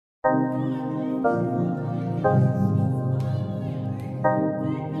Cuba,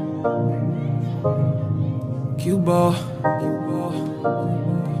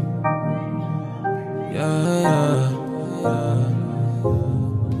 yeah.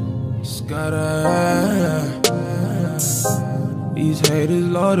 Scatter. These haters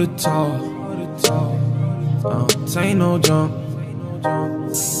love to talk. Ain't no jump.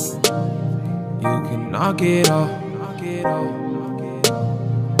 You can knock it off.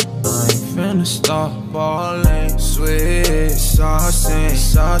 I ain't finna stop ballin'. Switch,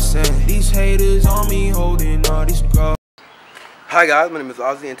 saucin'. These haters on me holding all these growth. Hi guys, my name is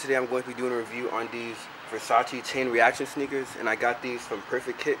Ozzy, and today I'm going to be doing a review on these Versace chain reaction sneakers, and I got these from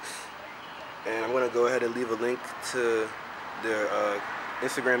Perfect Kicks. And I'm going to go ahead and leave a link to their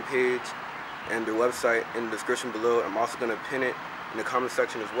Instagram page and their website in the description below. I'm also going to pin it in the comment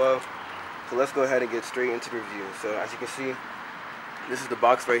section as well. So let's go ahead and get straight into the review. So as you can see, this is the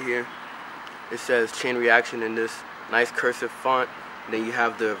box right here. It says chain reaction in this nice cursive font. And then you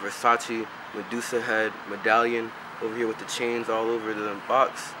have the Versace Medusa head medallion over here with the chains all over the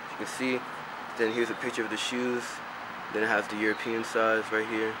box. As you can see, then here's a picture of the shoes. Then it has the European size right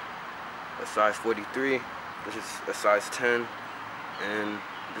here, a size 43. This is a size 10. And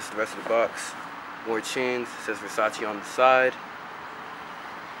this is the rest of the box. More chains. It says Versace on the side.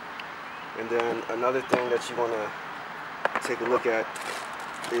 And then another thing that you want to take a look at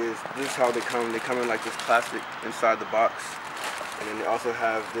is this is how they come. They come in like this plastic inside the box. And then they also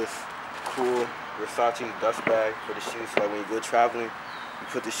have this cool Versace dust bag for the shoes. So like when you go traveling, you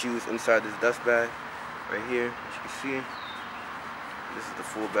put the shoes inside this dust bag right here. As you can see, this is the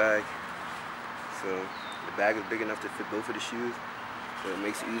full bag. So the bag is big enough to fit both of the shoes. So it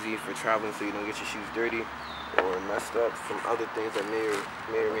makes it easy for traveling so you don't get your shoes dirty or messed up from other things that may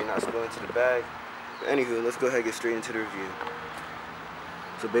or may not spill into the bag. But anywho, let's go ahead and get straight into the review.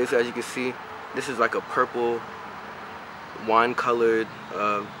 So basically, as you can see, this is like a purple wine-colored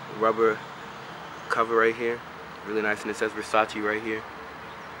rubber cover right here. Really nice, and it says Versace right here.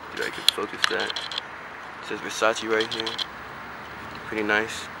 If I can focus that. It says Versace right here. Pretty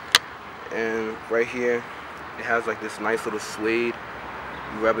nice. And right here, it has like this nice little suede.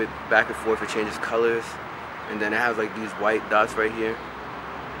 You rub it back and forth, it changes colors. And then it has like these white dots right here.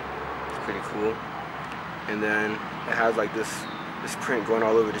 It's pretty cool. And then it has like this print going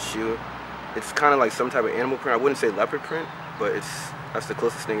all over the shoe. It's kind of like some type of animal print. I wouldn't say leopard print, but that's the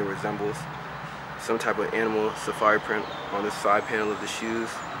closest thing it resembles. Some type of animal safari print on the side panel of the shoes.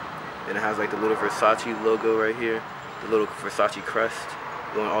 And it has like the little Versace logo right here, the little Versace crest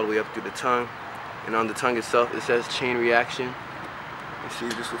going all the way up through the tongue. And on the tongue itself, it says chain reaction. Let's see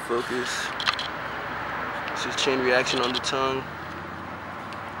if this will focus. It says chain reaction on the tongue.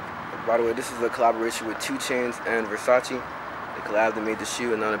 By the way, this is a collaboration with 2 Chainz and Versace. They collabed and made the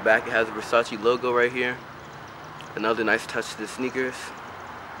shoe, and on the back it has a Versace logo right here. Another nice touch to the sneakers.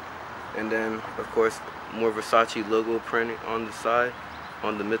 And then, of course, more Versace logo printing on the side,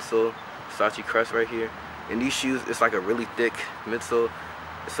 on the midsole, Versace crest right here. And these shoes, it's like a really thick midsole,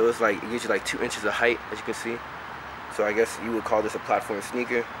 so it's like, it gives you like 2 inches of height, as you can see. So I guess you would call this a platform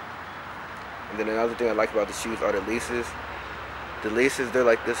sneaker. And then another thing I like about the shoes are the laces. The laces, they're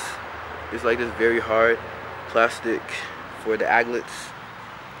like this, it's like this very hard plastic for the aglets.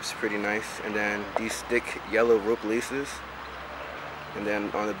 It's pretty nice. And then these thick yellow rope laces. And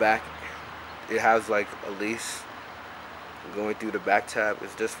then on the back, it has like a lace going through the back tab.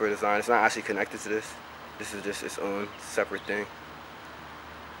 It's just for design. It's not actually connected to this. This is just its own separate thing.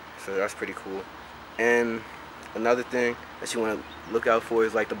 So that's pretty cool. And another thing that you want to look out for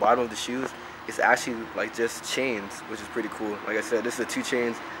is like the bottom of the shoes. It's actually like just chains, which is pretty cool. Like I said, this is a 2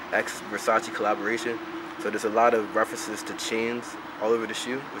 Chainz x Versace collaboration. So there's a lot of references to chains all over the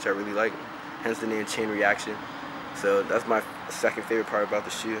shoe, which I really like. Hence the name chain reaction. So that's my second favorite part about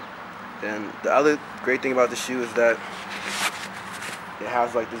the shoe. Then the other great thing about the shoe is that it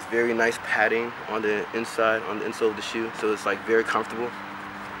has like this very nice padding on the inside, on the insole of the shoe. So it's like very comfortable.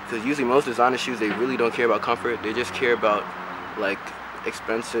 Because usually most designer shoes, they really don't care about comfort. They just care about like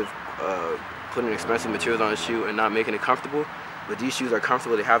putting expensive materials on the shoe and not making it comfortable. But these shoes are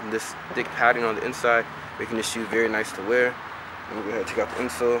comfortable. They have this thick padding on the inside, making the shoe very nice to wear. Let me go ahead and take out the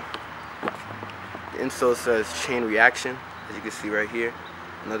insole. The insole says chain reaction, as you can see right here.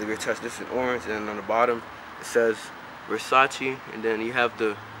 Another great touch. This is orange, and on the bottom it says Versace, and then you have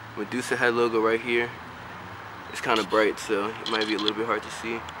the Medusa head logo right here. It's kind of bright, so it might be a little bit hard to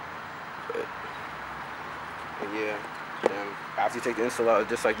see. But yeah, then after you take the insole out, it's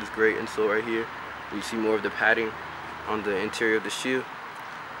just like this great insole right here. You see more of the padding on the interior of the shoe.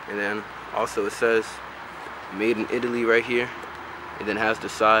 And then also it says made in Italy right here. and then has the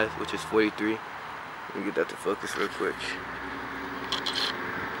size, which is 43. Let me get that to focus real quick.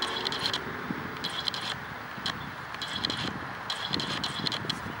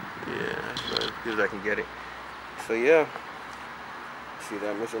 Yeah, that's as good as I can get it. So yeah, see, did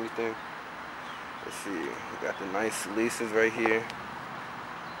I miss anything? Let's see, we got the nice laces right here,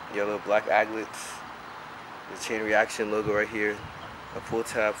 yellow black aglets, the chain reaction logo right here, a pull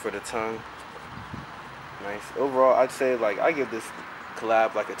tab for the tongue. Nice. Overall, I'd say like I give this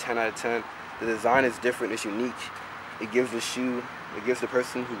collab like a 10 out of 10. The design is different, it's unique. It gives the shoe, it gives the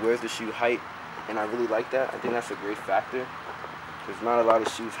person who wears the shoe height, and I really like that. I think that's a great factor, because not a lot of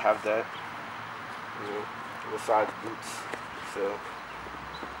shoes have that, you know, besides boots. So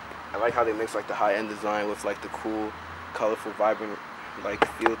I like how they mix like the high-end design with like the cool, colorful, vibrant like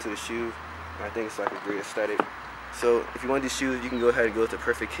feel to the shoe. And I think it's like a great aesthetic. So if you want these shoes, you can go ahead and go to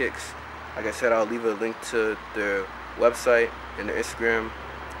Perfect Kicks. Like I said, I'll leave a link to their website and their Instagram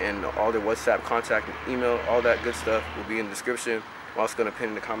and all their WhatsApp contact and email. All that good stuff will be in the description. I'm also going to pin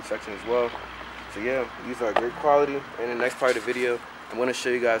in the comment section as well. So yeah, these are great quality. And in the next part of the video, I'm going to show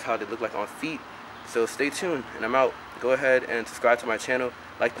you guys how they look like on feet. So stay tuned, and I'm out. Go ahead and subscribe to my channel,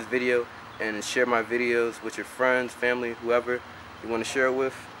 like this video, and share my videos with your friends, family, whoever you want to share it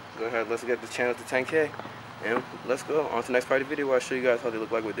with. Go ahead, let's get this channel to 10K. And let's go on to the next part of the video where I'll show you guys how they look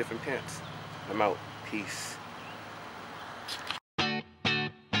like with different pants. I'm out. Peace.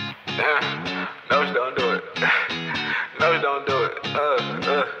 No, don't do it. No, don't do it.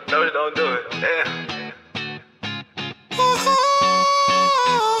 No, don't do it. Yeah.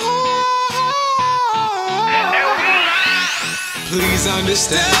 Please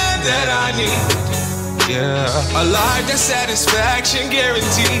understand that I need, a life that's satisfaction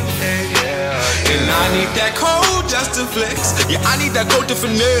guaranteed. And I need that code just to flex. Yeah, I need that code to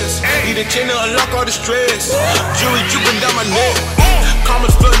finesse. Need a chain to unlock all the stress. Jewelry dripping down my neck.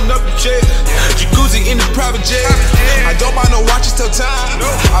 Commas flooding up the check. Jacuzzi in the private jet. I don't buy no watches till time.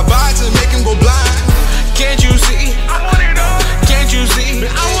 I buy it to make him go blind. Can't you see? I want it all. Can't you see?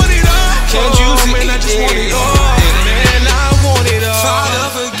 I want it all. Can't you see? Man, I just want it all. Man, I want it all. Father,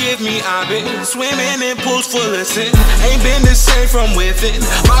 forgive me, I've been swimming in pools full of sin. Ain't been the same from within.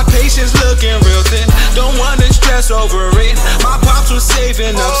 My patience looking real thin. Don't wanna stress over it. My pops was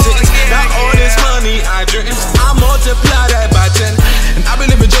saving up since. Now all this money I dream, I multiply that by 10. And I've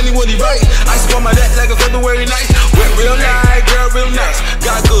been living genuinely right. I support my dad like a February night. Went real nice, girl, real nice.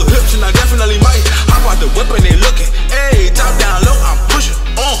 Got good hips and I definitely might hop out the whip and they looking. Ayy, top down low, I'm pushing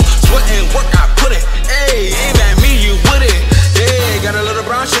on. Sweat and work, I put it. Ayy, aim at me, you with it. Yeah, got a little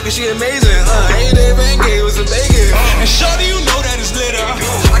brown sugar, she amazing. Ain't they been gay with some bacon. And shorty, you know that it's lit up.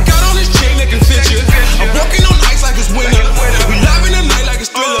 I got on this chain that can fit you. I'm walking on ice like it's winter. We live in the night like it's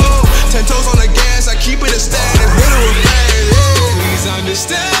Thriller. 10 toes on the gas, I keep it a static. Middle of bad, Please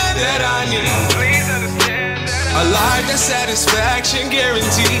understand that I need a life that's satisfaction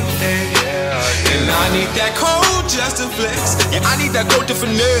guaranteed. And I need that code just to flex. Yeah, I need that code to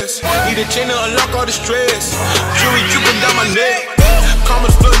finesse. Need a chain to unlock all the stress. Jewelry dripping down my neck.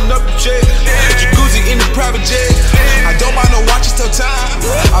 Commas flooding up the check. Jacuzzi in the private jet. I don't buy no watches till time.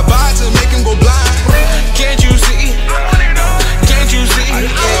 I buy it to make him go blind. Can't you see? Can't you see? I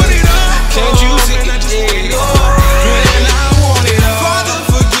want it all. Can't you see? Man, I want it all. Father,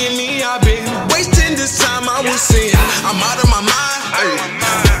 forgive me, I've been wasting this time I was sin. I'm out of my mind.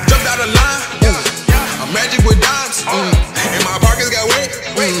 Jumped out of line. I'm magic with dimes. And my pockets got wet.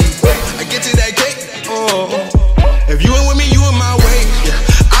 I get to that cake. If you ain't with me, you in my way.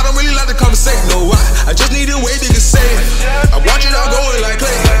 I don't really like to conversate, no why. I just need a way to get safe. I watch it all going like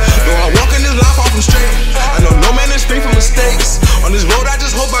clay. Though I walk in this life off and straight. I know no man is free from mistakes. On this road, I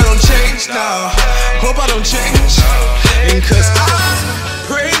just hope I don't change. Nah, hope I don't change. And cause I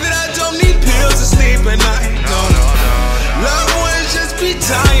pray that I don't need pills to sleep at night. No, loved ones just be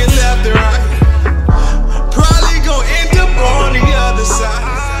dying left and right. Probably gon' end up on the other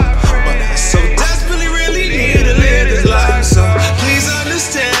side. But I so desperately really need to live this life. So please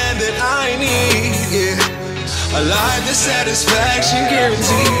understand that I need a life that's satisfaction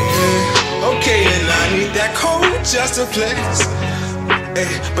guaranteed. Okay, and I need that code just to flex.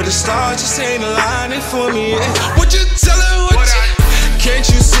 But the stars just ain't aligning for me. Would you tell her what you, can't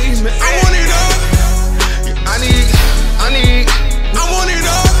you see me? I want it all. I want it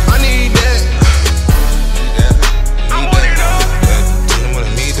all. I need that. I want it all. I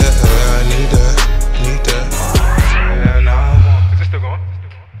need that. I need that. Yeah, nah. Is this still going?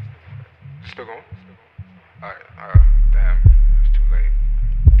 Still going? Alright, damn, it's too late.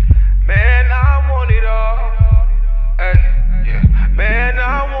 Man, I want it all. Man,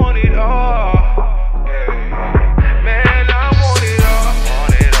 I want it all. Man, I want it all.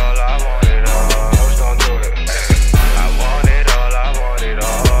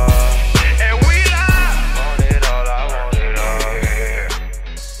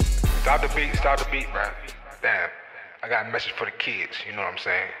 Stop the beat, bro. Damn, I got a message for the kids, you know what I'm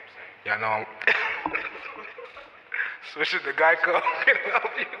saying? Y'all know I'm switching to Geico, can I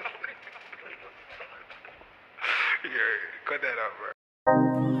help you? Yeah, cut that out, bro.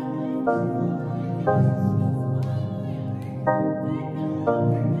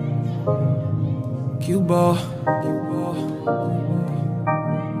 Q-ball.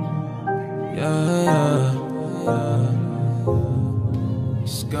 Yeah.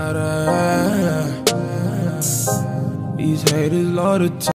 Just gotta. These haters love to